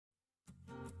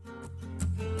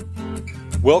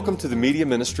Welcome to the media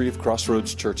ministry of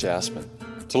Crossroads Church Aspen.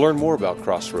 To learn more about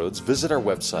Crossroads, visit our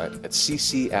website at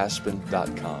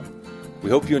ccaspen.com.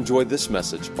 We hope you enjoyed this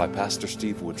message by Pastor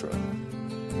Steve Woodrow.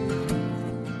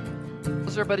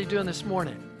 How's everybody doing this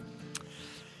morning?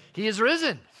 He is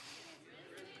risen.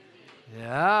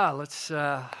 Yeah, let's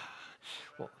do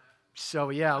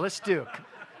it.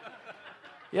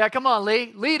 Yeah, come on,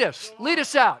 Lee. Lead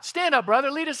us out. Stand up,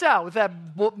 brother. Lead us out with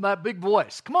that big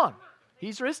voice. Come on.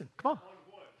 He's risen. Come on.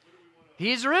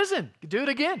 He's risen. Do it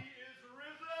again.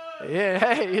 Yeah,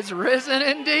 hey, he's risen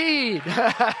indeed.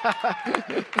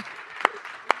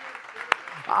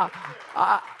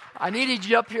 I needed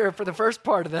you up here for the first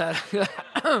part of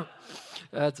that.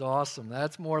 That's awesome.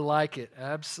 That's more like it.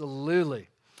 Absolutely.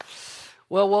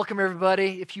 Well, welcome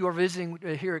everybody. If you are visiting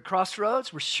here at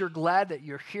Crossroads, we're sure glad that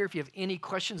you're here. If you have any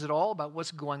questions at all about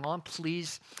what's going on,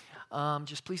 please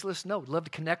let us know. We'd love to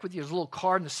connect with you. There's a little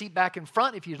card in the seat back in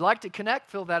front. If you'd like to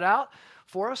connect, fill that out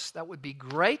for us. That would be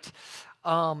great.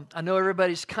 I know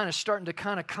everybody's kind of starting to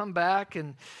come back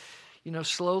and,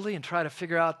 slowly and try to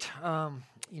figure out,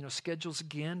 schedules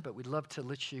again, but we'd love to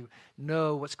let you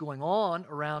know what's going on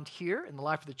around here in the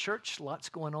life of the church. Lots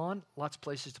going on, lots of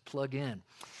places to plug in.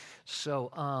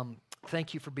 So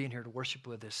thank you for being here to worship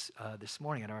with us this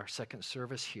morning in our second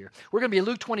service here. We're going to be in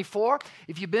Luke 24.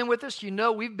 If you've been with us,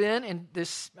 we've been, and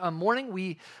this morning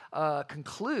we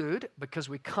conclude, because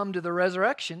we come to the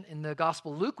resurrection in the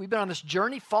Gospel of Luke, we've been on this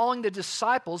journey following the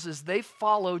disciples as they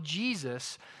follow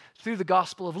Jesus through the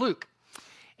Gospel of Luke.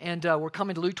 And we're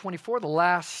coming to Luke 24, the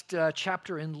last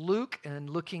chapter in Luke, and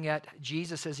looking at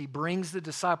Jesus as he brings the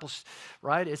disciples,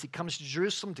 right, as he comes to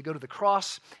Jerusalem to go to the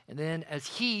cross. And then as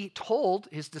he told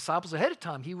his disciples ahead of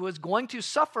time, he was going to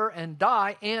suffer and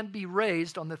die and be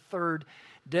raised on the third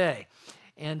day.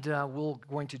 And we're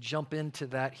going to jump into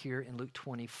that here in Luke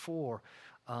 24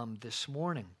 this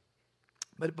morning.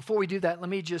 But before we do that, let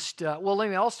me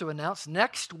also announce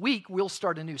next week we'll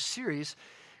start a new series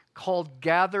called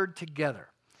Gathered Together.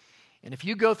 And if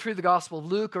you go through the Gospel of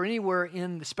Luke or anywhere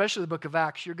in, especially the book of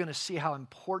Acts, you're going to see how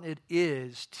important it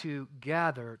is to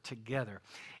gather together.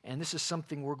 And this is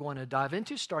something we're going to dive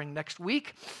into starting next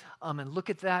week and look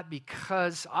at that,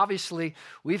 because obviously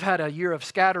we've had a year of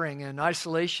scattering and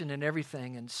isolation and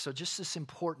everything. And so just this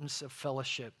importance of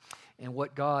fellowship and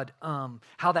what God,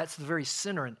 how that's the very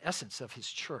center and essence of his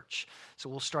church. So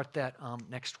we'll start that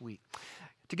next week.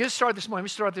 To get us started this morning, let me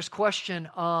start with this question.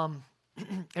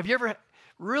 Have you ever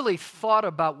really thought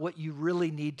about what you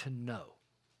really need to know?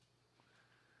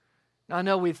 Now, I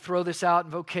know we throw this out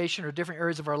in vocation or different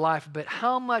areas of our life, but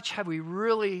how much have we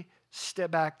really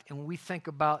stepped back and we think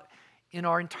about in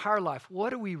our entire life, what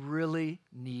do we really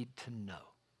need to know?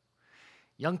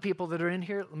 Young people that are in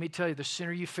here, let me tell you, the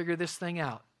sooner you figure this thing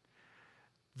out,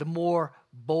 the more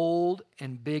bold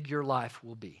and big your life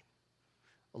will be.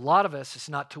 A lot of us, it's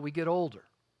not till we get older,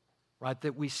 right,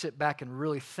 that we sit back and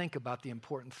really think about the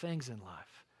important things in life.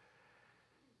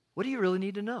 What do you really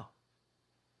need to know?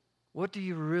 What do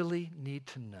you really need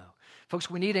to know? Folks,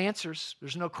 we need answers.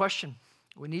 There's no question.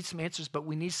 We need some answers, but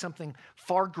we need something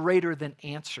far greater than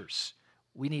answers.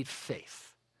 We need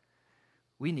faith.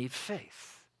 We need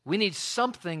faith. We need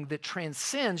something that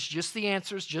transcends just the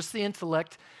answers, just the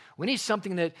intellect. We need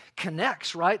something that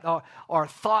connects, right? Our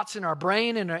thoughts in our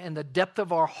brain and the depth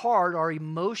of our heart, our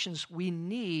emotions. We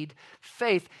need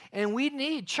faith. And we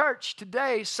need, church,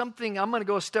 today, something, I'm going to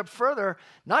go a step further,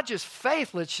 not just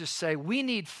faith, let's just say, we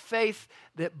need faith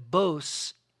that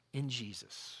boasts in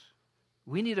Jesus.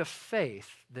 We need a faith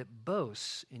that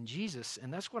boasts in Jesus.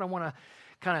 And that's what I want to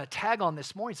kind of tag on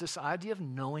this morning, is this idea of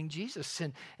knowing Jesus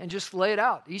and just lay it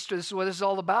out. Easter, this is what this is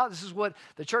all about. This is what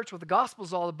the church, what the gospel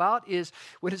is all about, is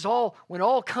when it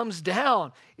all comes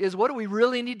down, is what do we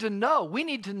really need to know? We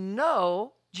need to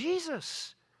know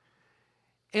Jesus.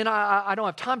 And I don't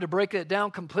have time to break it down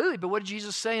completely, but what did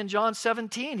Jesus say in John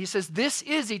 17? He says, this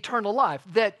is eternal life,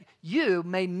 that you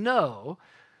may know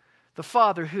the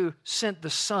Father who sent the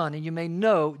Son, and you may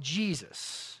know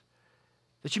Jesus,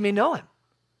 that you may know him.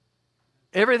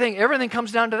 Everything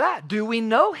comes down to that. Do we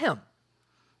know him?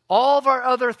 All of our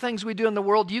other things we do in the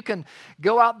world, you can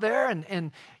go out there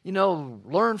and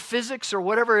learn physics or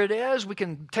whatever it is. We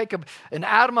can take an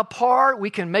atom apart. We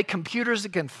can make computers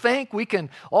that can think. We can,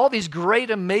 all these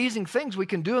great, amazing things we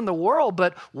can do in the world.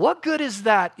 But what good is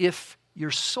that if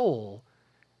your soul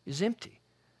is empty?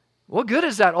 What good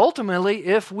is that ultimately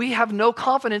if we have no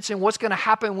confidence in what's going to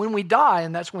happen when we die?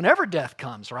 And that's whenever death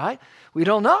comes, right? We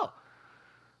don't know.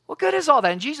 What good is all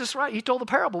that? And Jesus, right, he told the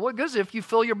parable. What good is it if you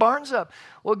fill your barns up?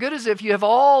 What good is it if you have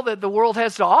all that the world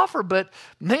has to offer, but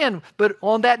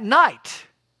on that night,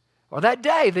 or that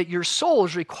day that your soul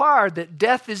is required, that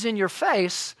death is in your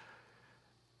face,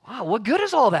 wow, what good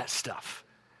is all that stuff?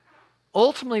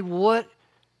 Ultimately, what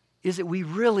is it we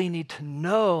really need to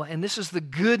know? And this is the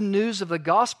good news of the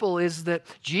gospel, is that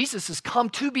Jesus has come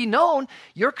to be known.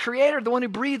 Your Creator, the one who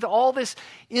breathed all this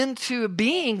into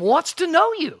being, wants to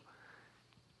know you.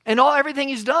 And everything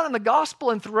he's done in the gospel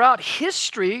and throughout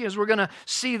history, as we're going to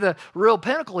see the real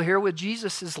pinnacle here with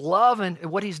Jesus' love and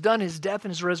what he's done, his death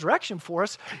and his resurrection for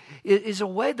us, is a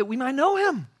way that we might know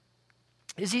him,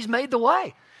 is he's made the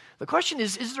way. The question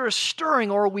is there a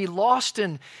stirring, or are we lost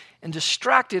and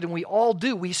distracted? And we all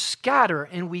do. We scatter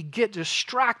and we get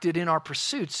distracted in our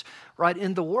pursuits, right,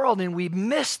 in the world, and we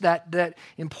miss that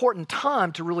important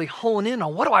time to really hone in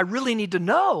on what do I really need to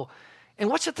know? And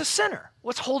what's at the center?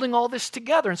 What's holding all this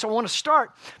together? And so I want to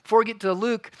start, before we get to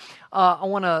Luke, I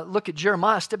want to look at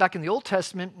Jeremiah, step back in the Old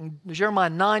Testament, and Jeremiah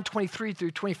 9:23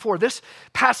 through 24. This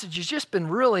passage has just been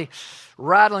really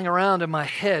rattling around in my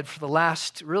head for the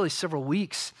last really several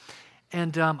weeks.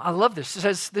 And I love this. It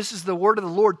says, this is the word of the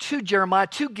Lord to Jeremiah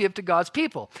to give to God's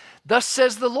people. Thus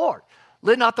says the Lord,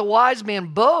 let not the wise man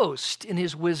boast in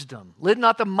his wisdom. Let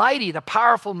not the mighty, the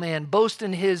powerful man boast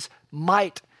in his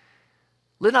might.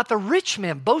 Let not the rich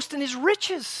man boast in his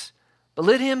riches, but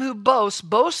let him who boasts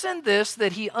boast in this,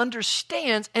 that he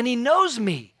understands and he knows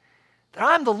me, that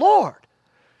I am the Lord,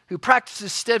 who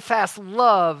practices steadfast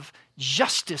love,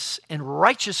 justice, and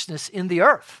righteousness in the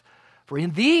earth. For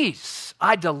in these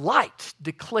I delight,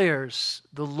 declares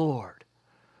the Lord.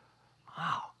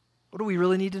 Wow, what do we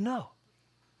really need to know?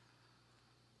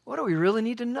 What do we really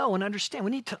need to know and understand?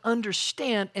 We need to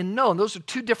understand and know. And those are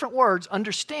two different words.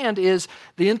 Understand is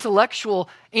the intellectual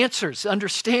answers,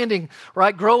 understanding,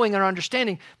 right? Growing in our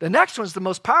understanding. The next one is the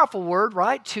most powerful word,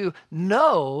 right? To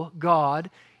know God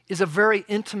is a very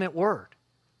intimate word.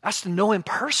 That's to know him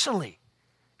personally,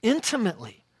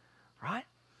 intimately, right?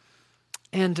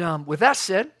 And with that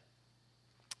said,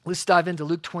 let's dive into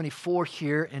Luke 24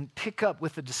 here and pick up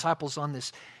with the disciples on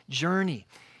this journey.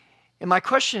 And my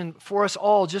question for us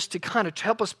all, just to kind of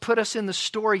help us put us in the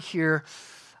story here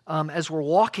as we're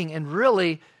walking, and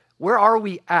really, where are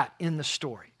we at in the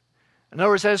story? In other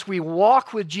words, as we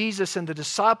walk with Jesus and the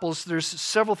disciples, there's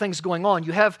several things going on.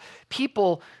 You have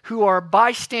people who are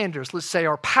bystanders, let's say,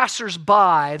 or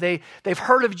passers-by. They've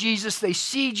heard of Jesus, they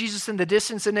see Jesus in the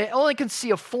distance, and they only can see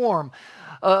a form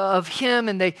of him,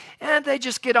 and they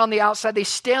just get on the outside. They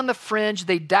stay on the fringe.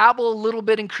 They dabble a little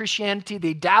bit in Christianity.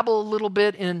 They dabble a little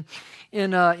bit in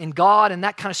God and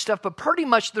that kind of stuff. But pretty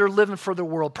much they're living for the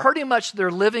world. Pretty much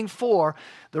they're living for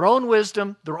their own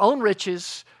wisdom, their own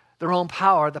riches, their own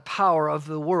power, the power of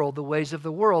the world, the ways of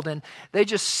the world. And they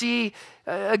just see,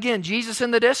 again, Jesus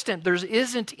in the distant. There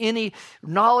isn't any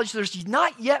knowledge. There's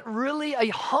not yet really a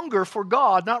hunger for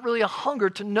God, not really a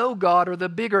hunger to know God or the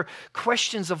bigger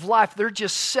questions of life. They're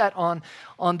just set on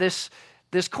this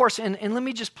course. And let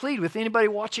me just plead with anybody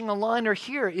watching online or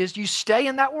here, is you stay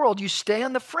in that world. You stay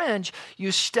on the fringe.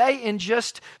 You stay in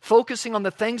just focusing on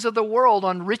the things of the world,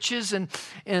 on riches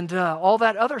and all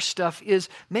that other stuff. Is,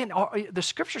 man, the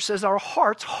scripture says our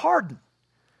hearts harden.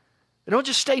 They don't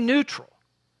just stay neutral.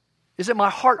 Is that my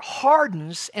heart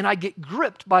hardens and I get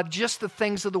gripped by just the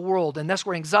things of the world. And that's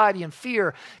where anxiety and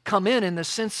fear come in the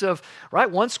sense of, right,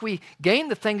 once we gain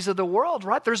the things of the world,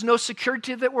 right, there's no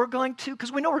security that we're going to,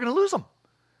 because we know we're going to lose them.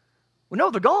 We know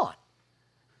they're gone.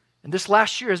 And this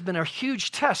last year has been a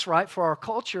huge test, right, for our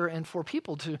culture and for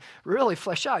people to really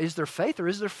flesh out, is there faith or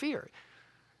is there fear?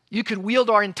 You could wield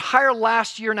our entire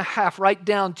last year and a half right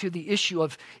down to the issue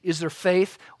of, is there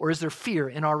faith or is there fear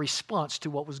in our response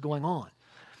to what was going on?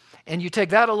 And you take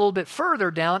that a little bit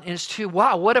further down, and it's to,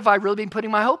 wow, what have I really been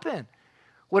putting my hope in?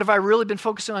 What have I really been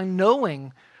focusing on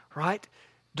knowing, right,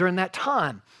 during that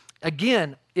time?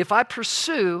 Again, if I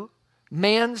pursue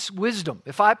man's wisdom,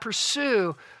 if I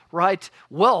pursue, right,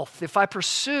 wealth, if I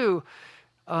pursue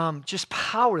just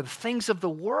power, the things of the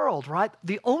world, right,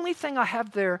 the only thing I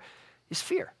have there is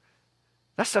fear.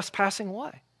 That stuff's passing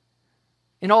away.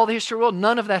 In all the history of the world,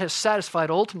 none of that has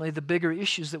satisfied ultimately the bigger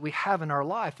issues that we have in our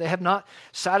life. They have not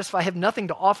satisfied, have nothing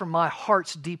to offer my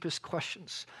heart's deepest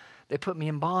questions. They put me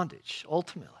in bondage,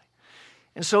 ultimately.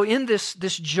 And so in this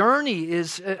journey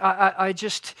is,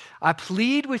 I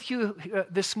plead with you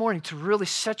this morning to really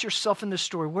set yourself in this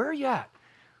story. Where are you at?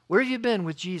 Where have you been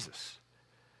with Jesus?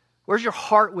 Where's your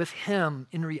heart with him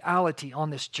in reality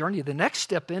on this journey? The next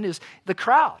step in is the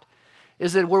crowd.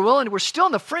 Is that we're still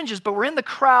in the fringes, but we're in the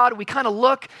crowd. We kind of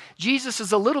look, Jesus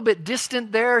is a little bit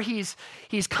distant there. He's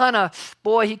kind of,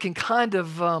 he can kind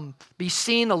of be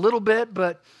seen a little bit,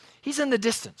 but he's in the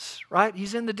distance, right?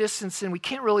 He's in the distance and we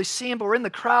can't really see him, but we're in the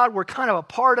crowd. We're kind of a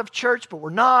part of church, but we're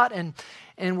not.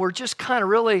 And we're just kind of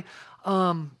really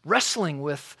wrestling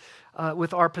with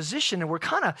our position. And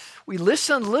we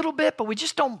listen a little bit, but we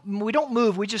don't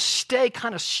move. We just stay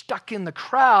kind of stuck in the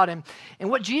crowd. And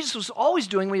what Jesus was always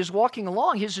doing when he was walking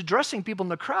along, he was addressing people in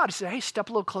the crowd. He said, hey, step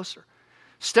a little closer.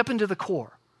 Step into the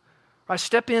core, right?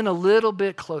 Step in a little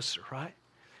bit closer, right?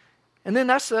 And then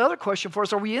that's the other question for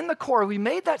us. Are we in the core? We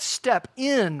made that step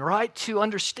in, right, to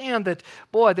understand that,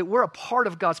 that we're a part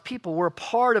of God's people. We're a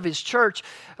part of his church,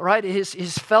 right,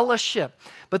 his fellowship.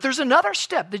 But there's another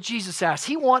step that Jesus asked.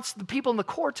 He wants the people in the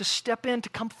core to step in, to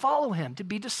come follow him, to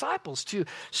be disciples, to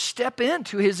step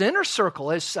into his inner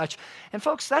circle as such. And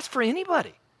folks, that's for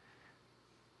anybody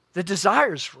that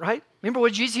desires, right? Remember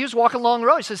when he was walking along the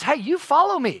road, he says, hey, you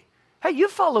follow me. Hey, you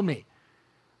follow me,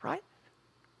 right?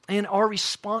 And our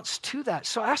response to that.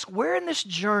 So ask, where in this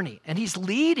journey? And he's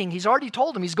leading. He's already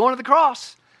told him he's going to the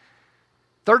cross.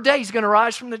 Third day, he's going to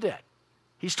rise from the dead.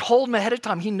 He's told him ahead of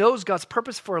time. He knows God's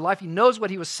purpose for life. He knows what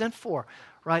he was sent for,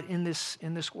 right, in this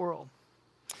world.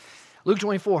 Luke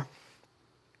 24.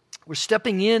 We're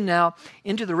stepping in now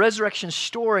into the resurrection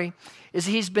story as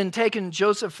he's been taken.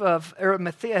 Joseph of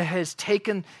Arimathea has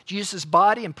taken Jesus'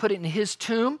 body and put it in his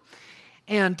tomb.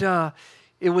 And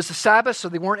it was the Sabbath, so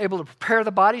they weren't able to prepare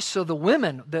the body. So the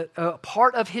women,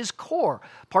 part of his core,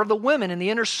 part of the women in the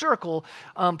inner circle,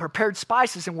 prepared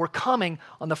spices and were coming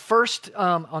on the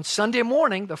on Sunday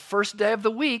morning, the first day of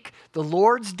the week, the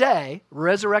Lord's Day,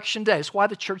 Resurrection Day. It's why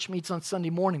the church meets on Sunday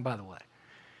morning, by the way.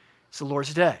 It's the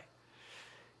Lord's Day.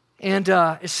 And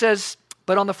it says,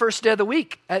 but on the first day of the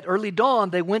week, at early dawn,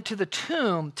 they went to the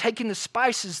tomb, taking the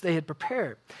spices they had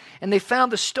prepared. And they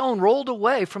found the stone rolled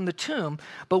away from the tomb.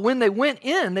 But when they went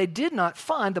in, they did not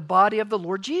find the body of the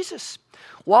Lord Jesus.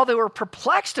 While they were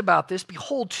perplexed about this,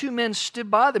 behold, two men stood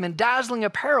by them in dazzling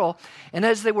apparel. And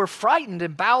as they were frightened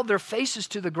and bowed their faces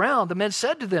to the ground, the men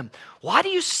said to them, why do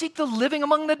you seek the living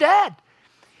among the dead?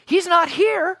 He's not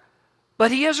here,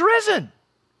 but he has risen.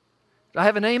 Do I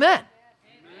have an amen? Amen.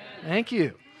 Thank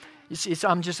you.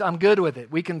 I'm good with it.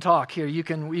 We can talk here. You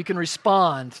can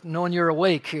respond knowing you're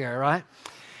awake here, right?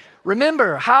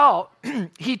 Remember how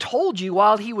he told you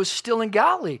while he was still in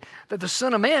Galilee that the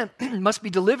Son of Man must be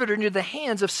delivered into the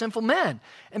hands of sinful men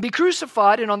and be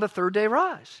crucified and on the third day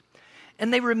rise.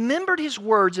 And they remembered his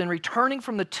words, and returning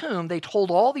from the tomb, they told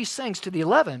all these things to the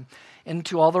 11 and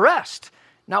to all the rest.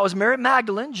 Now it was Mary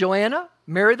Magdalene, Joanna,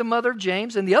 Mary the mother of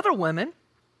James, and the other women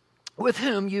with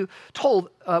whom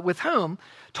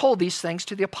told these things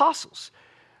to the apostles.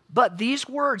 But these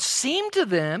words seemed to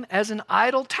them as an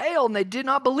idle tale, and they did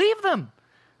not believe them.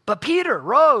 But Peter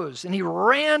rose, and he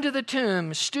ran to the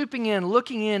tomb, stooping in,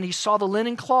 looking in. He saw the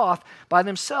linen cloth by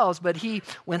themselves, but he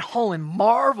went home and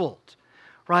marveled,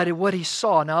 right, at what he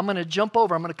saw. Now I'm going to jump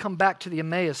over. I'm going to come back to the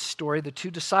Emmaus story, the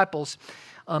two disciples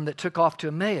that took off to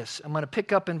Emmaus. I'm going to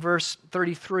pick up in verse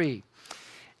 33.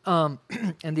 And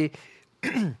the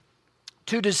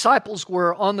two disciples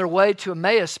were on their way to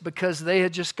Emmaus because they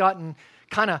had just gotten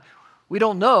we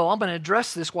don't know. I'm going to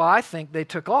address this, why I think they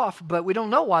took off, but we don't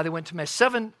know why they went to Emmaus,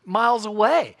 7 miles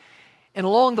away. And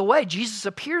along the way, Jesus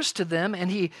appears to them, and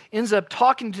he ends up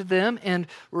talking to them and,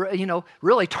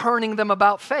 really turning them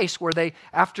about face, where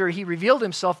after he revealed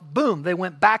himself, boom, they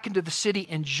went back into the city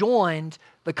and joined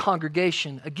the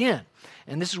congregation again.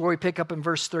 And this is where we pick up in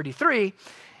verse 33.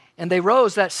 And they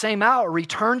rose that same hour,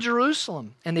 returned to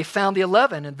Jerusalem, and they found the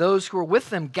 11, and those who were with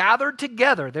them gathered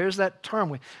together. There's that term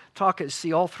we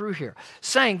see all through here,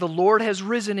 saying, the Lord has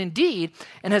risen indeed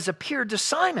and has appeared to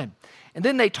Simon. And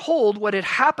then they told what had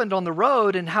happened on the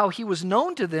road and how he was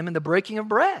known to them in the breaking of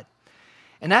bread.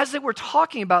 And as they were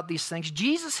talking about these things,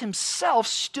 Jesus himself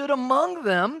stood among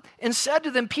them and said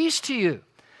to them, peace to you.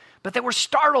 But they were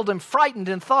startled and frightened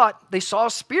and thought they saw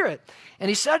a spirit. And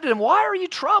he said to them, why are you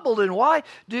troubled, and why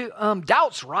do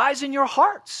doubts rise in your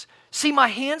hearts? See my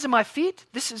hands and my feet?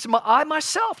 This is I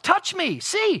myself. Touch me.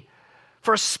 See.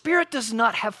 For a spirit does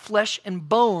not have flesh and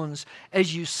bones,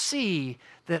 as you see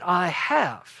that I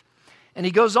have. And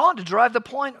he goes on to drive the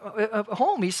point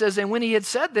home. He says, and when he had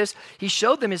said this, he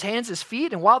showed them his hands, his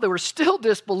feet. And while they were still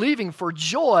disbelieving for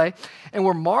joy and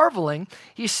were marveling,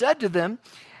 he said to them,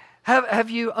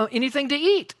 have you anything to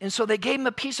eat? And so they gave him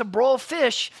a piece of broiled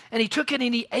fish, and he took it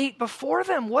and he ate before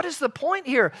them. What is the point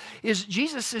here? Is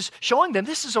Jesus is showing them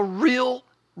this is a real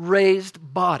raised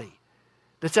body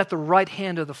that's at the right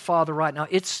hand of the Father right now.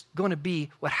 It's going to be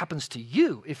what happens to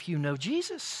you if you know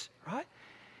Jesus, right?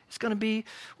 It's going to be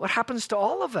what happens to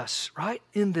all of us, right,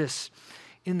 in this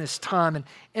time.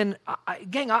 And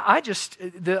gang, I just,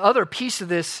 the other piece of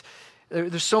this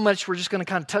There's so much, we're just going to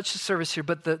kind of touch the surface here,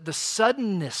 but the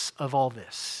suddenness of all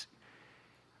this.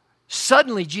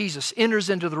 Suddenly Jesus enters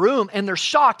into the room and they're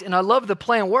shocked, and I love the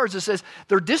play on words. It says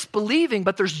they're disbelieving,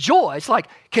 but there's joy. It's like,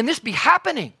 can this be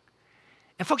happening?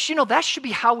 And folks, that should be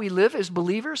how we live as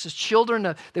believers, as children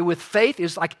that with faith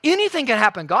is like anything can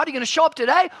happen. God, are you going to show up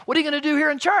today? What are you going to do here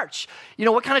in church?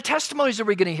 What kind of testimonies are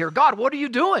we going to hear? God, what are you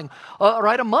doing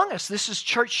right among us?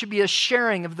 Church should be a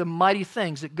sharing of the mighty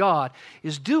things that God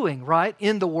is doing right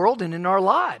in the world and in our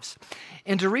lives.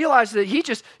 And to realize that he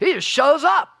just shows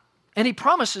up. And he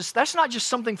promises, that's not just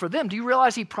something for them. Do you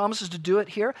realize he promises to do it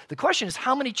here? The question is,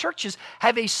 how many churches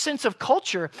have a sense of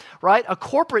culture, right? A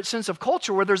corporate sense of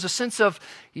culture where there's a sense of,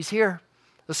 he's here.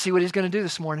 Let's see what he's going to do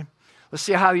this morning. Let's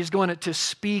see how he's going to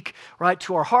speak, right,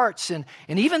 to our hearts. And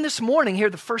even this morning here,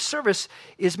 the first service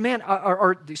is,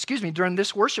 during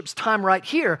this worship's time right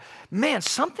here,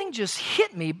 something just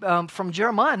hit me from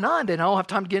Jeremiah 9, and I don't have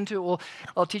time to get into it. Well,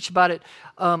 I'll teach about it.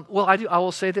 I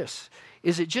will say this.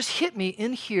 Is it just hit me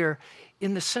in here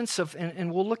in the sense of,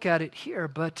 and we'll look at it here,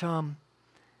 but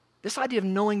this idea of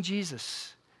knowing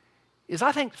Jesus is,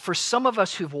 I think, for some of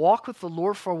us who've walked with the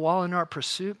Lord for a while in our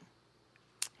pursuit,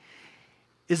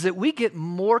 is that we get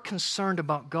more concerned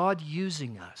about God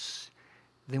using us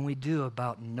than we do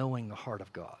about knowing the heart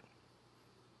of God.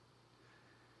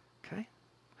 Okay?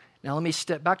 Now let me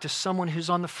step back to someone who's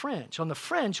on the fringe. On the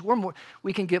fringe,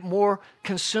 we can get more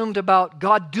consumed about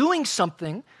God doing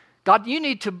something. God, you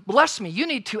need to bless me. You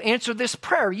need to answer this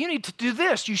prayer. You need to do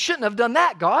this. You shouldn't have done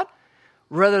that, God.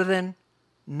 Rather than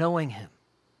knowing him,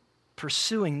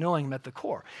 pursuing knowing him at the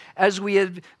core. As we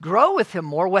grow with him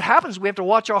more, what happens? We have to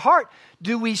watch our heart.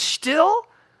 Do we still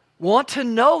want to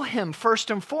know him first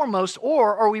and foremost,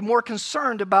 or are we more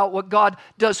concerned about what God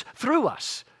does through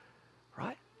us?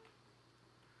 Right?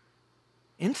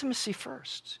 Intimacy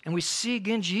first. And we see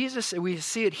again Jesus, and we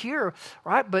see it here,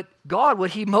 right? But God, what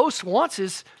he most wants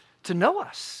is to know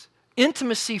us.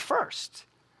 Intimacy first.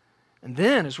 And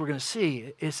then, as we're going to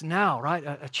see, it's now, right,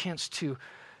 a chance to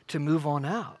move on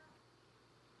out.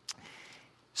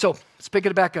 So, let's pick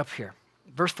it back up here.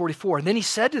 Verse 44, and then he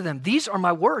said to them, these are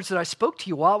my words that I spoke to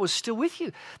you while I was still with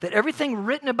you, that everything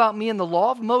written about me in the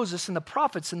law of Moses and the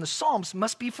prophets and the Psalms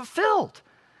must be fulfilled.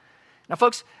 Now,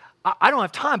 folks, I don't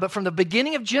have time, but from the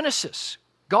beginning of Genesis,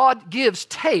 God gives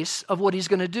tastes of what he's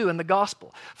going to do in the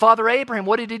gospel. Father Abraham,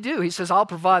 what did he do? He says, I'll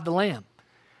provide the lamb.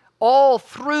 All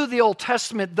through the Old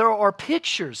Testament, there are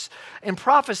pictures and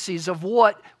prophecies of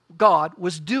what God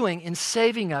was doing in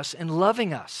saving us and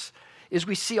loving us. As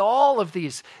we see all of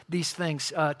these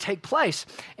things take place.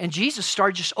 And Jesus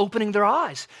started just opening their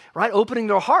eyes, right? Opening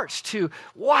their hearts to,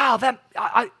 wow,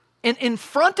 and in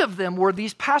front of them were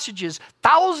these passages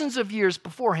thousands of years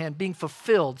beforehand being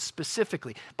fulfilled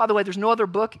specifically. By the way, there's no other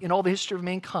book in all the history of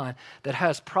mankind that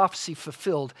has prophecy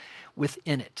fulfilled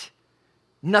within it.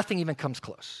 Nothing even comes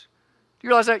close. Do you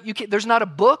realize that? There's not a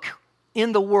book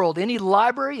in the world, any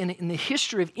library in the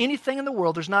history of anything in the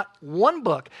world, there's not one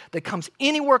book that comes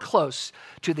anywhere close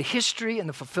to the history and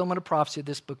the fulfillment of prophecy that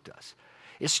this book does.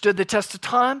 It stood the test of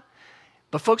time.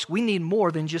 But folks, we need more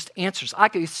than just answers. I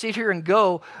could sit here and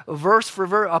go verse for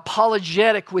verse,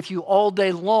 apologetic with you all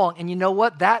day long. And you know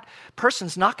what? That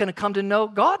person's not going to come to know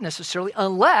God necessarily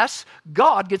unless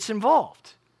God gets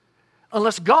involved.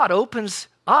 Unless God opens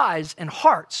eyes and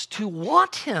hearts to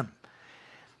want him.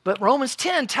 But Romans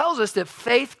 10 tells us that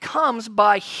faith comes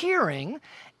by hearing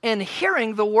and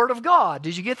hearing the word of God.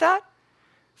 Did you get that?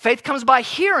 Faith comes by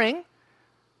hearing.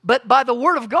 But by the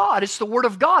word of God, it's the word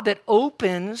of God that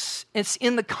opens. It's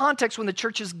in the context when the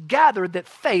church is gathered that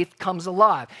faith comes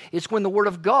alive. It's when the word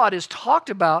of God is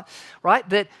talked about, right,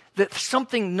 that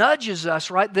something nudges us,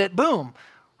 right, that boom,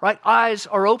 right, eyes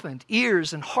are opened,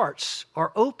 ears and hearts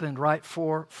are opened, right,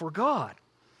 for God.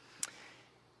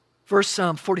 Verse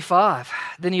 45,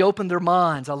 then he opened their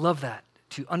minds. I love that,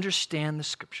 to understand the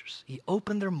scriptures. He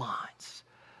opened their minds.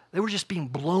 They were just being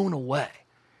blown away.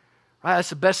 Right?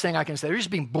 That's the best thing I can say. They're just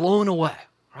being blown away,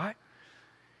 right?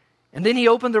 And then he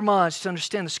opened their minds to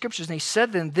understand the scriptures, and he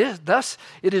said to them, thus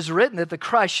it is written that the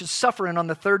Christ should suffer and on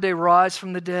the third day rise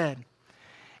from the dead,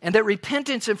 and that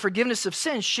repentance and forgiveness of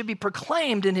sins should be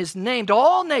proclaimed in his name to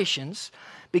all nations,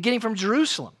 beginning from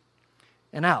Jerusalem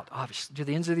and out, obviously, to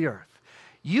the ends of the earth.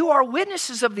 You are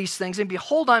witnesses of these things, and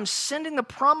behold, I'm sending the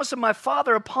promise of my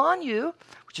Father upon you,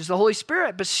 which is the Holy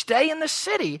Spirit, but stay in the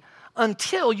city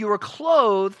until you are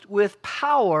clothed with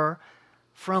power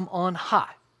from on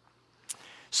high.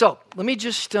 So let me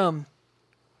just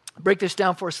break this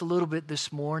down for us a little bit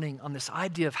this morning on this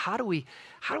idea of how do we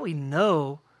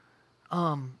know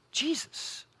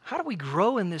Jesus? How do we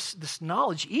grow in this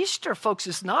knowledge? Easter, folks,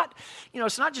 is not,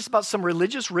 it's not just about some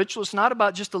religious ritual. It's not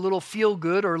about just a little feel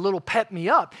good or a little pep me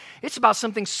up. It's about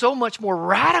something so much more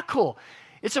radical.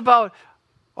 It's about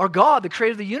our God, the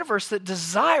creator of the universe, that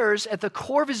desires, at the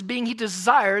core of his being, he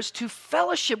desires to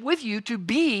fellowship with you, to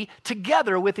be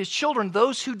together with his children,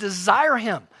 those who desire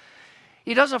him.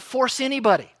 He doesn't force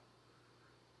anybody.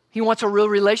 He wants a real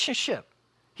relationship.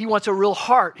 He wants a real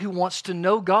heart who wants to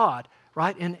know God,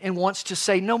 right? And wants to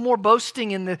say, no more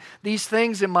boasting in these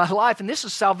things in my life. And this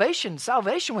is salvation.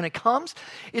 Salvation, when it comes,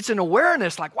 it's an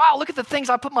awareness like, wow, look at the things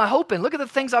I put my hope in. Look at the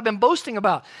things I've been boasting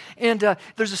about. And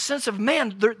there's a sense of,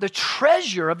 man, the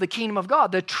treasure of the kingdom of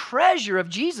God, the treasure of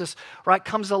Jesus, right,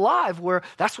 comes alive, where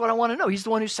that's what I want to know. He's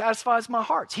the one who satisfies my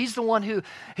heart. He's the one who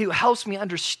helps me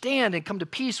understand and come to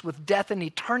peace with death and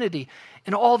eternity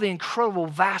and all the incredible,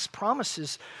 vast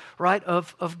promises, right,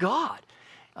 of God.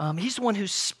 He's the one who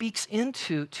speaks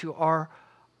into our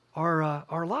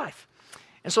life.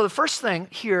 And so the first thing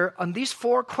here, on these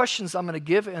 4 questions I'm going to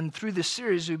give, and through this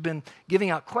series we've been giving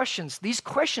out questions, these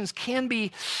questions can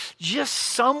be just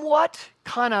somewhat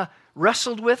kind of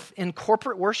wrestled with in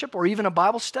corporate worship or even a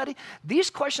Bible study. These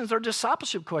questions are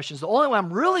discipleship questions. The only way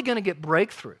I'm really going to get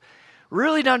breakthrough,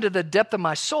 really down to the depth of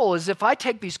my soul, is if I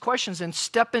take these questions and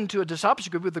step into a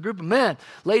discipleship group with a group of men,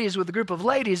 ladies with a group of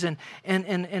ladies, and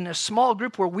a small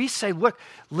group where we say, look,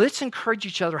 let's encourage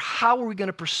each other. How are we going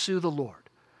to pursue the Lord?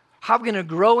 How are we going to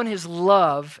grow in his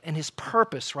love and his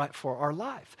purpose, right, for our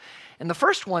life? And the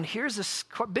first one, here's this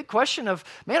big question of,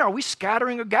 man, are we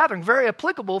scattering or gathering? Very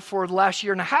applicable for the last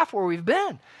year and a half where we've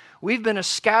been. We've been a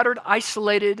scattered,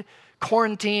 isolated,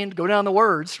 quarantined, go down the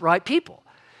words, right, people.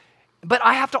 But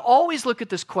I have to always look at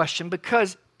this question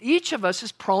because each of us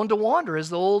is prone to wander,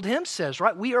 as the old hymn says,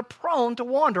 right? We are prone to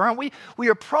wander, aren't we? We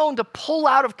are prone to pull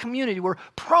out of community. We're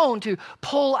prone to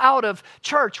pull out of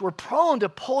church. We're prone to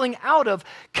pulling out of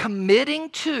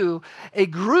committing to a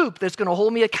group that's going to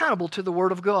hold me accountable to the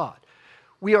Word of God.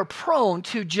 We are prone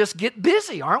to just get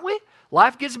busy, aren't we?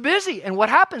 Life gets busy. And what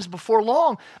happens before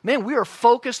long? Man, we are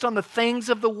focused on the things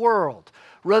of the world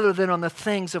rather than on the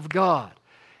things of God.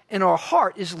 And our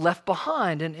heart is left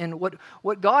behind and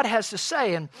what God has to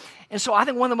say. And so I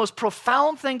think one of the most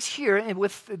profound things here, and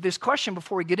with this question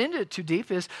before we get into it too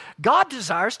deep, is God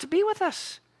desires to be with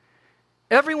us.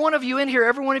 Every one of you in here,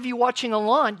 every one of you watching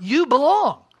online, you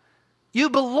belong. You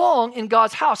belong in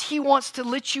God's house. He wants to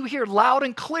let you hear loud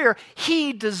and clear.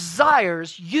 He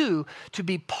desires you to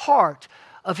be part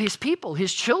of his people,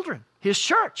 his children, his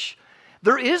church.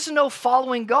 There is no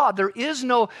following God. There is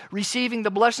no receiving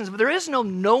the blessings. There is no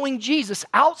knowing Jesus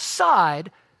outside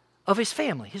of his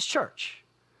family, his church.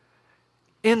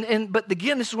 But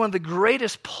again, this is one of the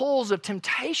greatest pulls of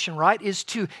temptation, right, is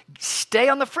to stay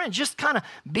on the fringe, just kind of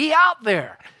be out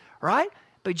there, right?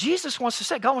 But Jesus wants to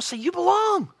say, God wants to say, you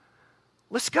belong.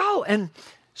 Let's go. And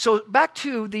so back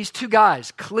to these 2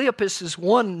 guys. Cleopas is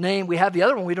one name. We have the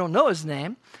other one. We don't know his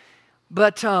name.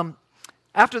 But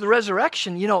after the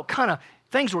resurrection, kind of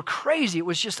things were crazy. It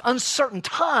was just uncertain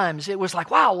times. It was like,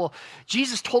 wow, well,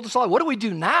 Jesus told us all, what do we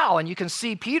do now? And you can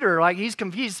see Peter, like he's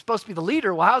confused, he's supposed to be the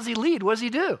leader. Well, how does he lead? What does he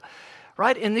do?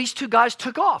 Right? And these 2 guys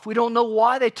took off. We don't know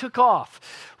why they took off,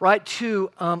 right,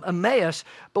 to Emmaus.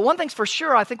 But one thing's for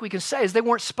sure I think we can say is they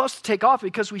weren't supposed to take off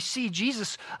because we see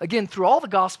Jesus, again, through all the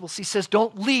Gospels, he says,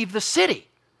 don't leave the city.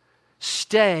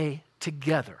 Stay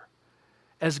together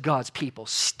as God's people.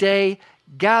 Stay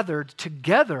gathered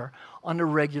together on a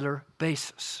regular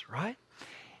basis, right?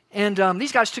 And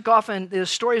these guys took off, and the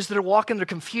story is they're walking, they're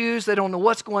confused, they don't know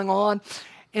what's going on.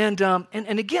 And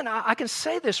again, I can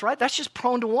say this, right? That's just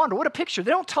prone to wander. What a picture.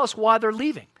 They don't tell us why they're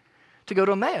leaving to go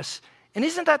to Emmaus. And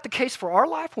isn't that the case for our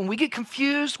life? When we get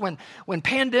confused, when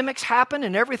pandemics happen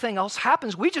and everything else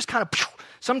happens, we just kind of,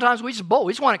 sometimes we just bolt.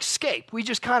 We just want to escape. We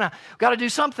just kind of got to do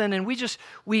something, and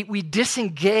we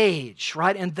disengage,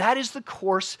 right? And that is the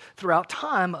course throughout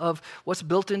time of what's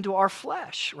built into our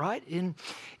flesh, right?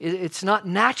 It's not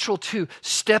natural to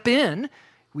step in.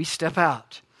 We step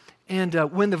out. And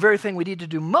when the very thing we need to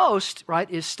do most, right,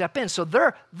 is step in. So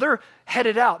they're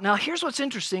headed out. Now, here's what's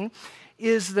interesting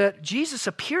is that Jesus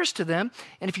appears to them,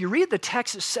 and if you read the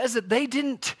text, it says that they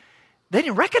didn't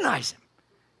recognize him.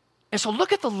 And so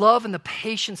look at the love and the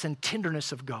patience and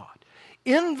tenderness of God.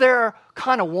 In their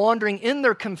kind of wandering, in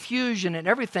their confusion and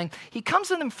everything, he comes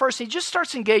to them first, and he just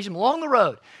starts engaging them along the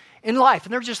road in life.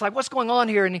 And they're just like, what's going on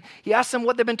here? And he asks them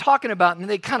what they've been talking about, and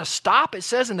they kind of stop, it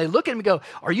says, and they look at him and go,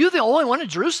 are you the only one in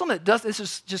Jerusalem that does this?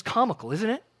 Is just comical, isn't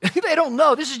it? They don't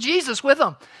know. This is Jesus with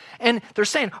them. And they're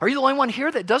saying, are you the only one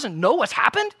here that doesn't know what's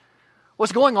happened?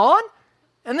 What's going on?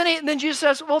 And then Jesus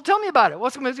says, well, tell me about it.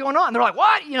 What's going on? And they're like,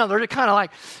 what? They're kind of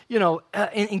like,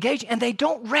 engaging, and they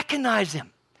don't recognize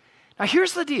him. Now,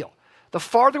 here's the deal. The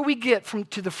farther we get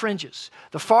to the fringes,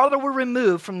 the farther we're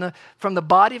removed from the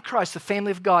body of Christ, the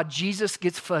family of God, Jesus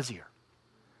gets fuzzier.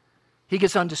 He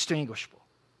gets undistinguishable.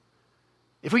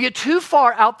 If we get too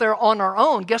far out there on our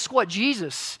own, guess what?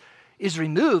 Jesus is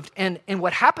removed. And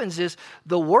what happens is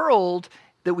the world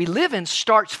that we live in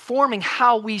starts forming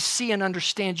how we see and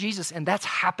understand Jesus, and that's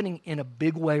happening in a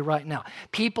big way right now.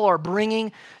 People are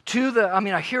bringing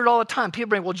I hear it all the time. People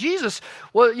bring, well, Jesus,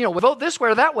 vote this way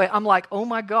or that way. I'm like, oh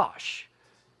my gosh.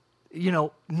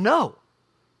 No.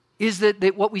 Is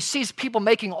that what we see is people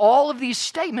making all of these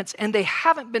statements, and they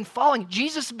haven't been following.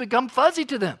 Jesus has become fuzzy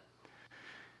to them,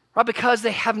 right? Because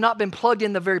they have not been plugged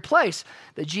in the very place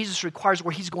that Jesus requires,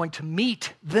 where he's going to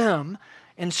meet them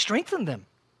and strengthen them.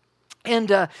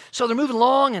 And so they're moving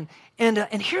along, and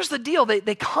here's the deal.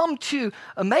 They come to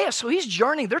Emmaus, so he's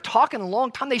journeying. They're talking a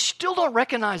long time. They still don't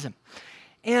recognize him.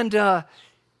 And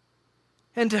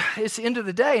it's the end of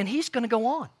the day, and he's going to go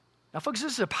on. Now, folks,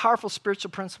 this is a powerful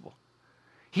spiritual principle.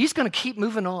 He's going to keep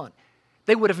moving on.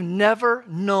 They would have never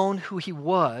known who he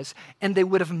was, and they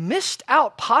would have missed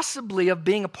out possibly of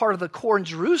being a part of the core in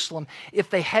Jerusalem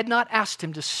if they had not asked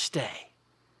him to stay.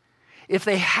 If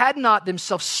they had not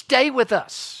themselves stay with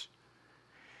us.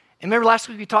 And remember last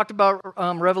week we talked about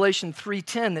Revelation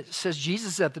 3:10 that says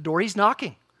Jesus is at the door. He's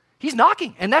knocking. He's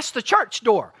knocking, and that's the church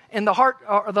door and the heart,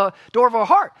 or the door of our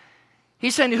heart.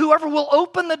 He's saying whoever will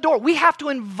open the door, we have to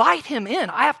invite him in.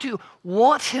 I have to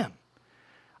want him.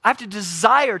 I have to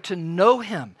desire to know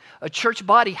him. A church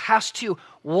body has to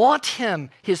want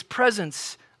him, his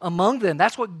presence among them.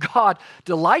 That's what God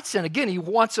delights in. Again, he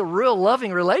wants a real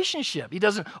loving relationship. He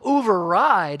doesn't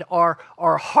override our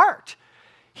heart.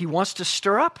 He wants to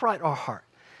stir up our heart.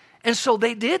 And so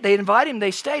they did. They invited him.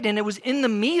 They stayed. And it was in the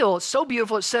meal. It's so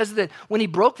beautiful. It says that when he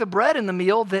broke the bread in the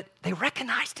meal, that they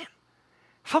recognized him.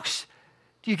 Folks,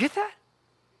 do you get that?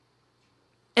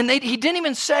 And he didn't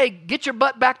even say, get your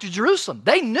butt back to Jerusalem.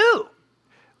 They knew.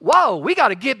 Whoa, we got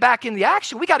to get back in the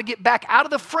action. We got to get back out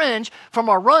of the fringe from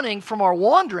our running, from our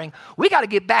wandering. We got to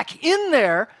get back in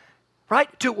there, right,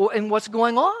 and what's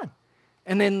going on.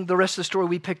 And then the rest of the story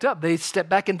we picked up. They stepped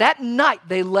back, and that night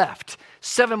they left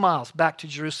 7 miles back to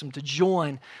Jerusalem to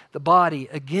join the body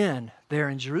again there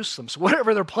in Jerusalem. So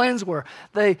whatever their plans were,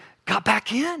 they got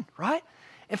back in, right?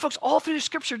 And folks, all through the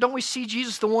scripture, don't we see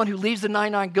Jesus, the one who leaves the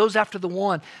 99, goes after the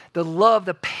one, the love,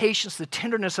 the patience, the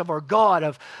tenderness of our God,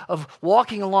 of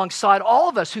walking alongside all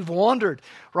of us who've wandered,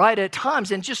 right, at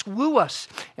times, and just woo us.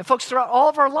 And folks, throughout all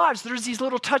of our lives, there's these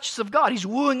little touches of God. He's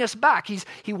wooing us back.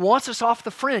 He wants us off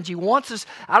the fringe. He wants us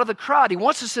out of the crowd. He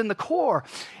wants us in the core.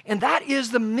 And that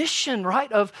is the mission, right,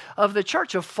 of the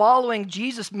church, of following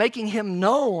Jesus, making him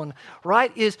known,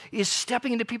 right, is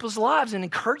stepping into people's lives and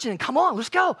encouraging them. Come on, let's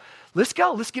go. Let's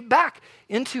go. Let's get back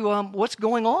into what's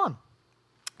going on.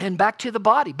 And back to the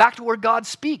body, back to where God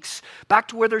speaks, back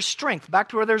to where there's strength, back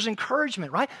to where there's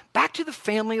encouragement, right? Back to the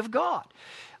family of God.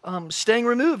 Staying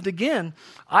removed, again,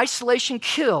 isolation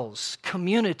kills,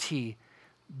 community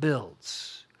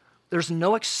builds. There's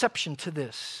no exception to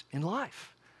this in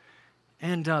life.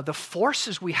 And the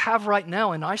forces we have right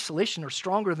now in isolation are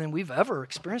stronger than we've ever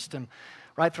experienced them,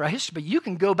 right, throughout history. But you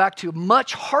can go back to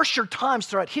much harsher times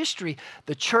throughout history.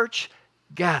 The church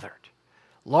gathered,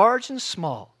 large and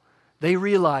small. They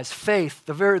realized faith,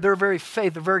 their very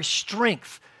faith, their very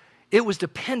strength, it was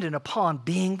dependent upon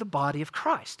being the body of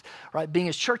Christ, right? Being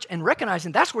his church and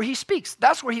recognizing that's where he speaks.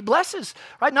 That's where he blesses,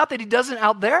 right? Not that he doesn't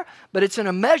out there, but it's in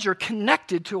a measure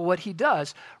connected to what he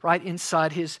does, right,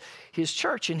 inside his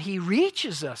church. And he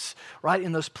reaches us, right,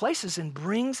 in those places and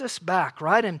brings us back,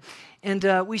 right?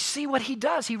 And we see what he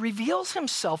does. He reveals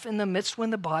himself in the midst when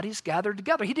the body's gathered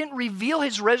together. He didn't reveal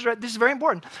his this is very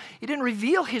important. He didn't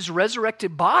reveal his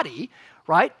resurrected body,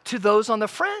 right, to those on the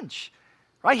fringe.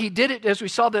 Right, he did it as we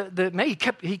saw. He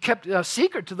kept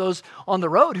secret to those on the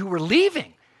road who were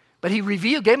leaving, but he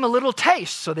gave them a little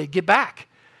taste so they'd get back,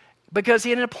 because he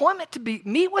had an appointment to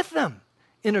meet with them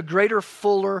in a greater,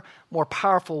 fuller, more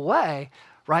powerful way.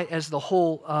 Right, as the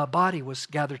whole body was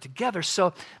gathered together.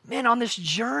 So, man, on this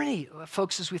journey,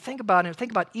 folks, as we think about it, we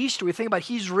think about Easter, we think about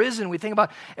he's risen, we think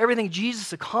about everything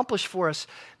Jesus accomplished for us.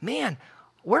 Man,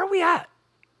 where are we at?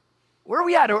 Where are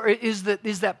we at? Or is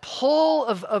that pull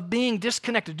of being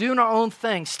disconnected, doing our own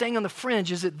thing, staying on the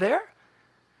fringe, is it there?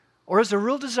 Or is there a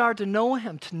real desire to know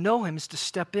him? To know him is to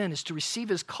step in, is to receive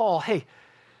his call. Hey,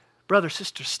 brother,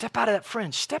 sister, step out of that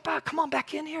fringe. Step out. Come on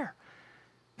back in here.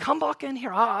 Come back in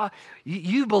here.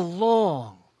 You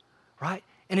belong, right?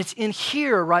 And it's in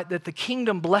here, right, that the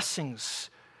kingdom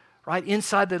blessings, right,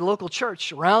 inside the local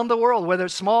church, around the world, whether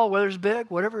it's small, whether it's big,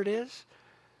 whatever it is.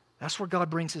 That's where God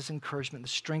brings his encouragement, the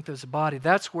strength of his body.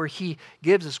 That's where he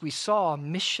gives us, we saw, a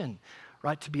mission,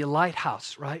 right, to be a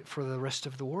lighthouse, right, for the rest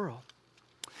of the world.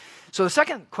 So the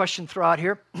second question throughout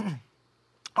here,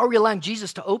 are we allowing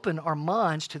Jesus to open our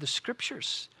minds to the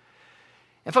Scriptures?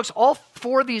 And folks, all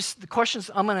four of the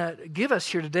questions I'm going to give us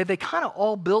here today, they kind of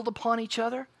all build upon each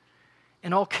other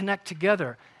and all connect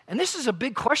together. And this is a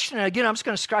big question, and again, I'm just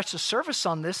going to scratch the surface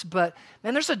on this, but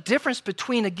man, there's a difference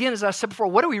between, again, as I said before,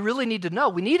 what do we really need to know?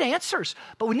 We need answers,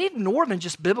 but we need more than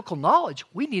just biblical knowledge.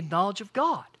 We need knowledge of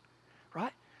God,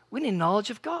 right? We need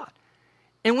knowledge of God.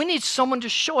 And we need someone to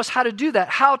show us how to do that,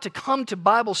 how to come to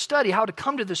Bible study, how to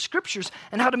come to the Scriptures,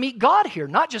 and how to meet God here.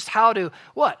 Not just how to,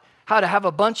 what? How to have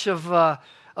a bunch of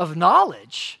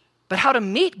knowledge, but how to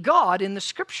meet God in the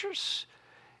Scriptures.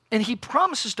 And he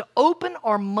promises to open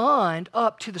our mind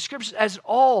up to the Scriptures as it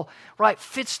all, right,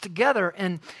 fits together.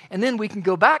 And then we can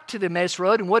go back to the Emmaus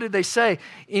Road. And what did they say?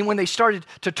 And when they started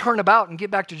to turn about and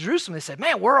get back to Jerusalem, they said,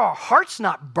 man, were our hearts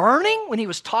not burning when he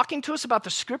was talking to us about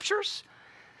the Scriptures?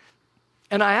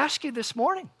 And I ask you this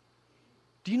morning,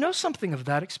 do you know something of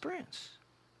that experience?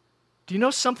 Do you know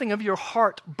something of your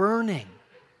heart burning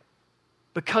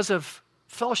because of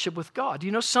fellowship with God? Do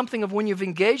you know something of when you've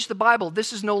engaged the Bible,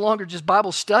 this is no longer just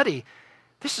Bible study,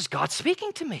 this is God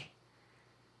speaking to me.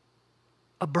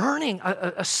 A burning,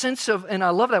 a sense of, and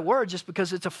I love that word just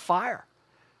because it's a fire.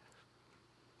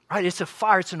 Right? It's a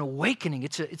fire, it's an awakening,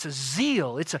 it's a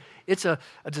zeal, it's a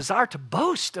desire to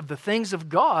boast of the things of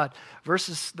God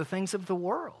versus the things of the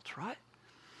world, right?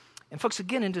 And folks,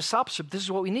 again, in discipleship, this is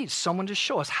what we need, someone to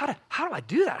show us, how do I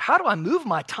do that? How do I move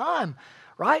my time,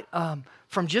 right?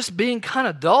 From just being kind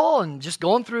of dull and just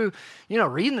going through,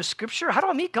 reading the Scripture. How do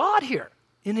I meet God here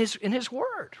in His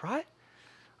Word, right?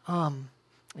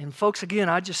 And folks, again,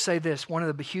 I just say this, one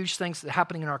of the huge things that's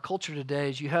happening in our culture today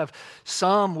is you have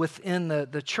some within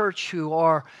the church who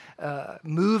are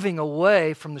moving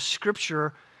away from the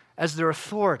Scripture as their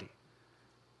authority.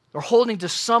 They're holding to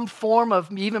some form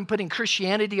of even putting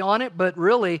Christianity on it, but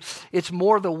really it's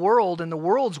more the world and the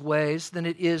world's ways than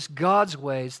it is God's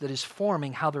ways that is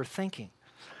forming how they're thinking.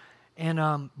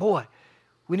 And boy,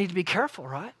 we need to be careful,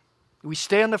 right? We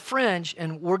stay on the fringe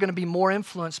and we're going to be more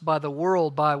influenced by the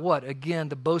world, by what? Again,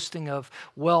 the boasting of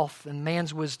wealth and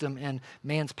man's wisdom and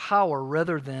man's power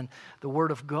rather than the Word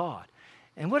of God.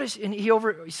 And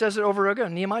he says it over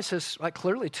again. Nehemiah says right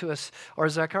clearly to us, or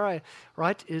Zechariah,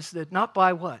 right, is that not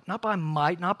by what? Not by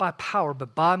might, not by power,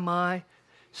 but by my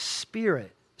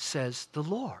Spirit, says the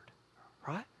Lord,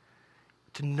 right?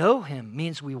 To know Him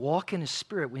means we walk in His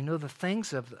Spirit. We know the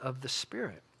things of the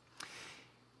Spirit.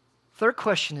 Third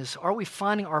question is, are we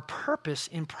finding our purpose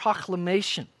in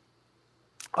proclamation?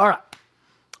 All right,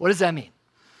 what does that mean?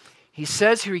 He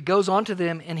says here, he goes on to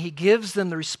them and he gives them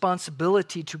the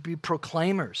responsibility to be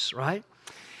proclaimers, right?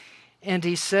 And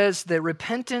he says that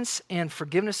repentance and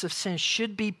forgiveness of sins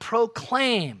should be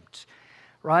proclaimed,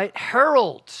 right?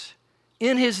 Herald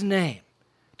in His name.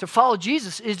 To follow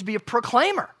Jesus is to be a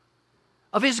proclaimer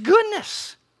of His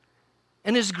goodness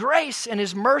and His grace and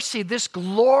His mercy, this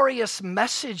glorious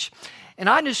message. And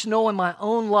I just know in my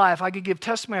own life, I could give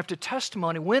testimony after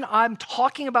testimony, when I'm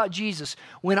talking about Jesus,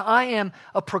 when I am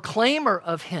a proclaimer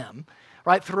of Him,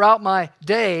 right, throughout my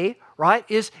day, right,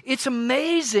 it's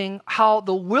amazing how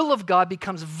the will of God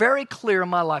becomes very clear in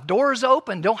my life. Doors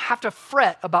open, don't have to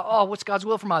fret about, what's God's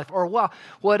will for my life? Or, what,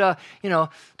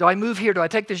 do I move here? Do I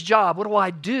take this job? What do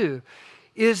I do?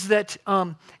 Is that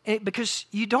because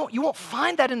you won't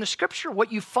find that in the Scripture.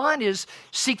 What you find is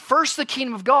seek first the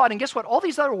kingdom of God, and guess what? All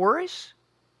these other worries,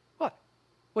 what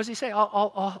does He say?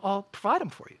 I'll provide them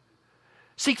for you.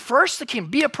 Seek first the kingdom.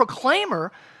 Be a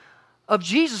proclaimer of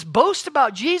Jesus. Boast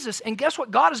about Jesus, and guess what?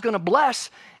 God is going to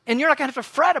bless, and you're not going to have to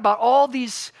fret about all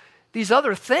these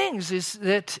other things. Is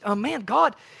that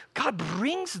God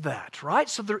brings that, right?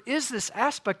 So there is this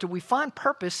aspect of we find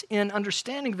purpose in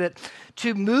understanding that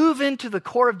to move into the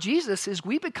core of Jesus is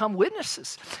we become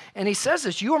witnesses. And He says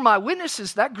this, you are my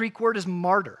witnesses. That Greek word is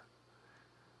martyr,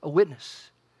 a witness.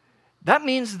 That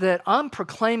means that I'm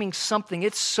proclaiming something.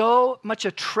 It's so much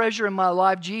a treasure in my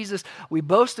life. Jesus, we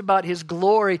boast about His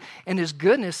glory and His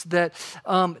goodness that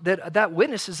that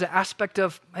witness is the aspect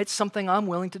of it's something I'm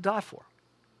willing to die for.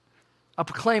 A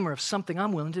proclaimer of something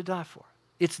I'm willing to die for.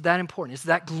 It's that important. It's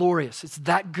that glorious. It's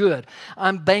that good.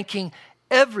 I'm banking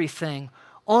everything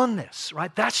on this,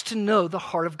 right? That's to know the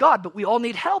heart of God, but we all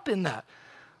need help in that,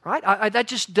 right? That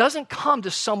just doesn't come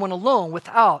to someone alone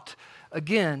without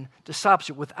again,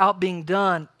 discipleship, without being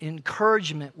done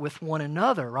encouragement with one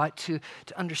another, right? To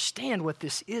understand what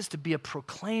this is, to be a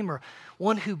proclaimer,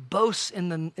 one who boasts in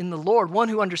the Lord, one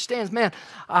who understands, man,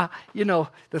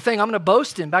 the thing I'm going to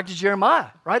boast in, back to Jeremiah,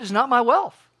 right, is not my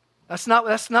wealth. That's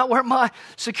not where my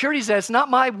security is at. It's not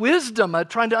my wisdom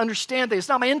trying to understand things. It's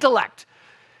not my intellect.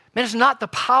 Man, it's not the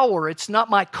power. It's not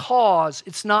my cause.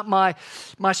 It's not my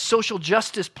social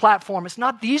justice platform. It's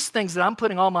not these things that I'm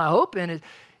putting all my hope in.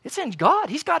 It's in God.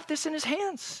 He's got this in his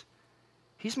hands.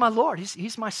 He's my Lord.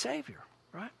 He's my Savior,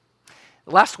 right?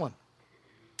 The last one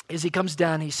is he comes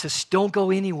down and he says, don't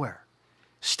go anywhere.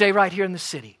 Stay right here in the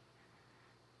city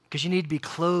because you need to be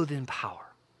clothed in power.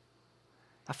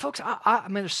 Now, folks, I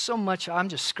mean, there's so much. I'm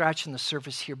just scratching the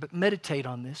surface here, but meditate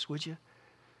on this, would you?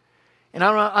 And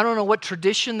I don't know what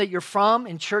tradition that you're from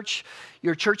in church,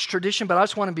 your church tradition, but I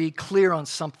just want to be clear on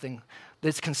something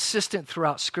that's consistent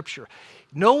throughout Scripture.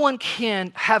 No one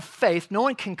can have faith, no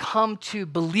one can come to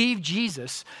believe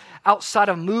Jesus outside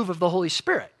of a move of the Holy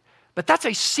Spirit. But that's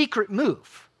a secret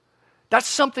move. That's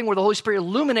something where the Holy Spirit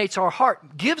illuminates our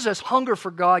heart, gives us hunger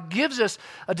for God, gives us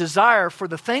a desire for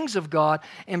the things of God,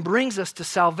 and brings us to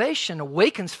salvation,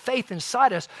 awakens faith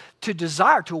inside us to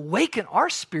desire, to awaken our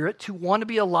spirit to want to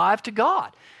be alive to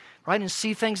God, right, and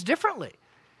see things differently.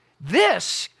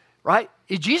 This, right,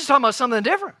 is Jesus talking about something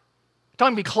different. He's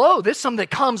talking to be clothed. This is something that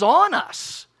comes on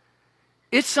us.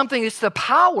 It's the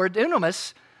power,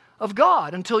 dunamis, of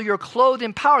God until you're clothed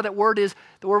in power. That word is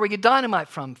the word we get dynamite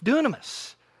from,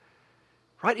 dunamis.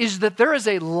 Right, is that there is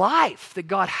a life that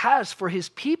God has for his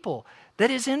people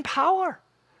that is in power,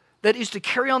 that is to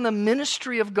carry on the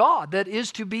ministry of God, that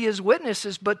is to be his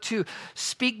witnesses, but to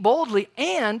speak boldly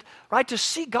and, right, to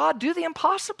see God do the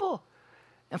impossible.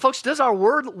 And folks, does our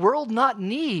world not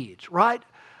need, right,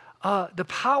 the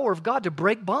power of God to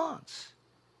break bonds?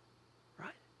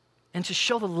 And to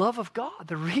show the love of God.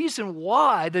 The reason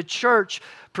why the church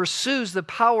pursues the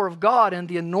power of God and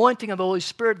the anointing of the Holy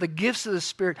Spirit, the gifts of the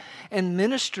Spirit and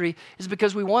ministry is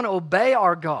because we want to obey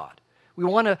our God. We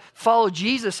want to follow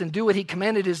Jesus and do what he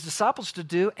commanded his disciples to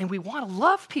do, and we want to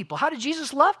love people. How did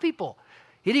Jesus love people?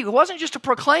 He wasn't just a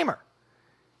proclaimer.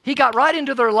 He got right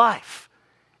into their life,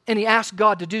 and he asked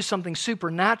God to do something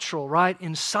supernatural, right,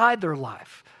 inside their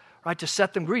life. Right, to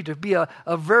set them free, to be a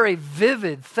very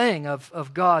vivid thing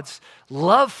of God's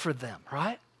love for them,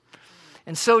 right?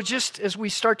 And so just as we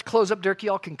start to close up, Derek,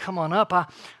 y'all can come on up.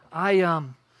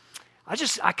 I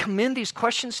commend these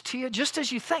questions to you just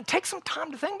as you think. Take some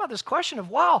time to think about this question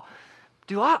of, wow,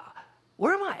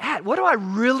 where am I at? What do I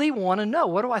really want to know?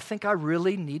 What do I think I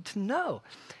really need to know?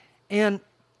 And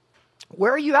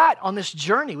where are you at on this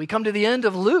journey? We come to the end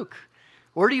of Luke.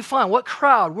 Where do you find, what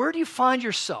crowd, where do you find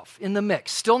yourself in the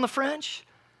mix? Still in the fringe?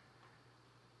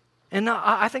 And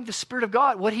I think the Spirit of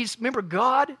God, remember,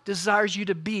 God desires you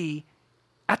to be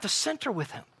at the center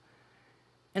with him.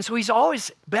 And so he's always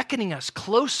beckoning us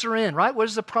closer in, right? What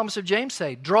does the promise of James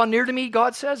say? Draw near to me,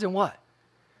 God says, and what?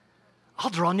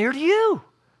 I'll draw near to you.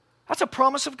 That's a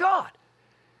promise of God.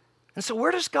 And so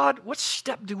what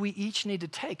step do we each need to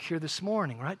take here this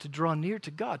morning, right? To draw near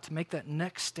to God, to make that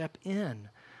next step in.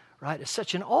 Right, as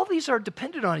such, and all these are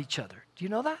dependent on each other. Do you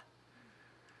know that?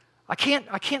 I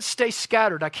can't stay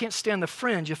scattered. I can't stay on the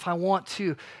fringe if I want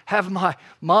to have if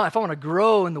I want to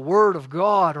grow in the Word of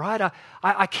God. Right,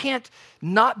 I can't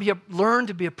not learn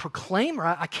to be a proclaimer.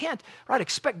 I can't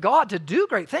expect God to do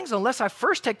great things unless I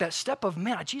first take that step of,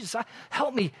 man, Jesus,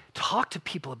 help me talk to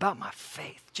people about my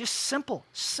faith. Just simple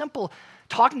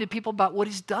talking to people about what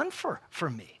He's done for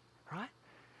me. Right.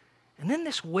 And then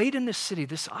this weight in this city,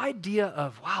 this idea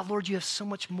of, wow, Lord, you have so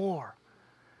much more.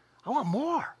 I want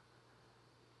more.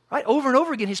 Right? Over and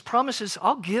over again, His promises,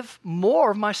 I'll give more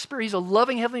of my Spirit. He's a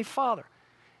loving Heavenly Father.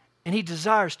 And He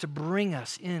desires to bring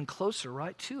us in closer,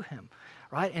 right, to Him.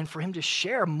 Right? And for Him to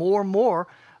share more and more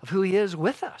of who He is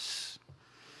with us.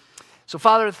 So,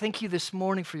 Father, thank you this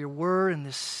morning for your word and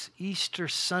this Easter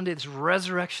Sunday, this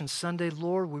Resurrection Sunday.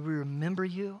 Lord, we remember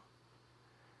you,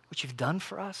 what you've done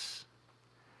for us.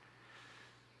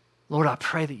 Lord, I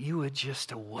pray that you would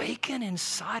just awaken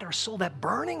inside our soul that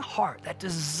burning heart, that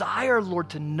desire,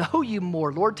 Lord, to know you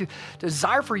more, Lord, to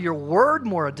desire for your word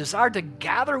more, a desire to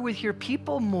gather with your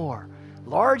people more,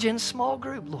 large and small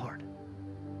group, Lord.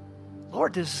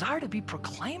 Lord, desire to be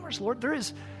proclaimers, Lord. There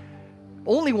is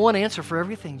only one answer for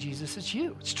everything, Jesus. It's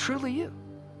you. It's truly you.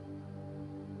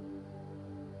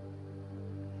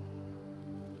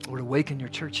 Lord, awaken your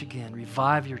church again.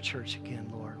 Revive your church again,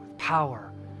 Lord, with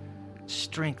power,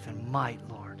 strength and might,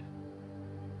 Lord.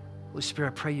 Holy Spirit,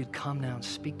 I pray you'd come now and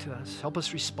speak to us. Help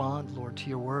us respond, Lord, to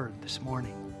your word this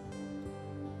morning.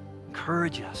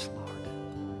 Encourage us,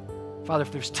 Lord. Father,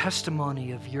 if there's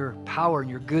testimony of your power and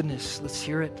your goodness, let's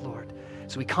hear it, Lord.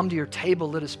 As we come to your table,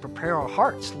 let us prepare our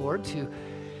hearts, Lord, to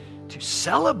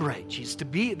celebrate, Jesus, to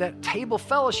be that table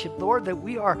fellowship, Lord, that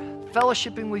we are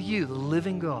fellowshipping with you, the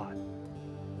living God.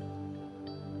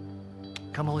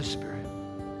 Come, Holy Spirit.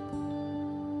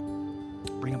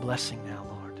 Bring a blessing now,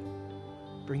 Lord.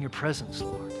 Bring your presence,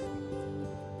 Lord.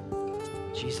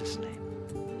 In Jesus' name.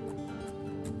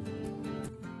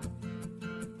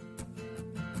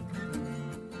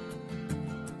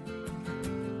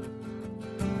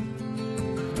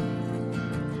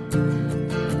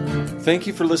 Thank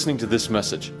you for listening to this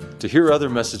message. To hear other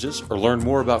messages or learn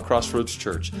more about Crossroads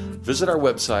Church, visit our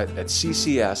website at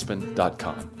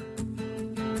ccaspen.com.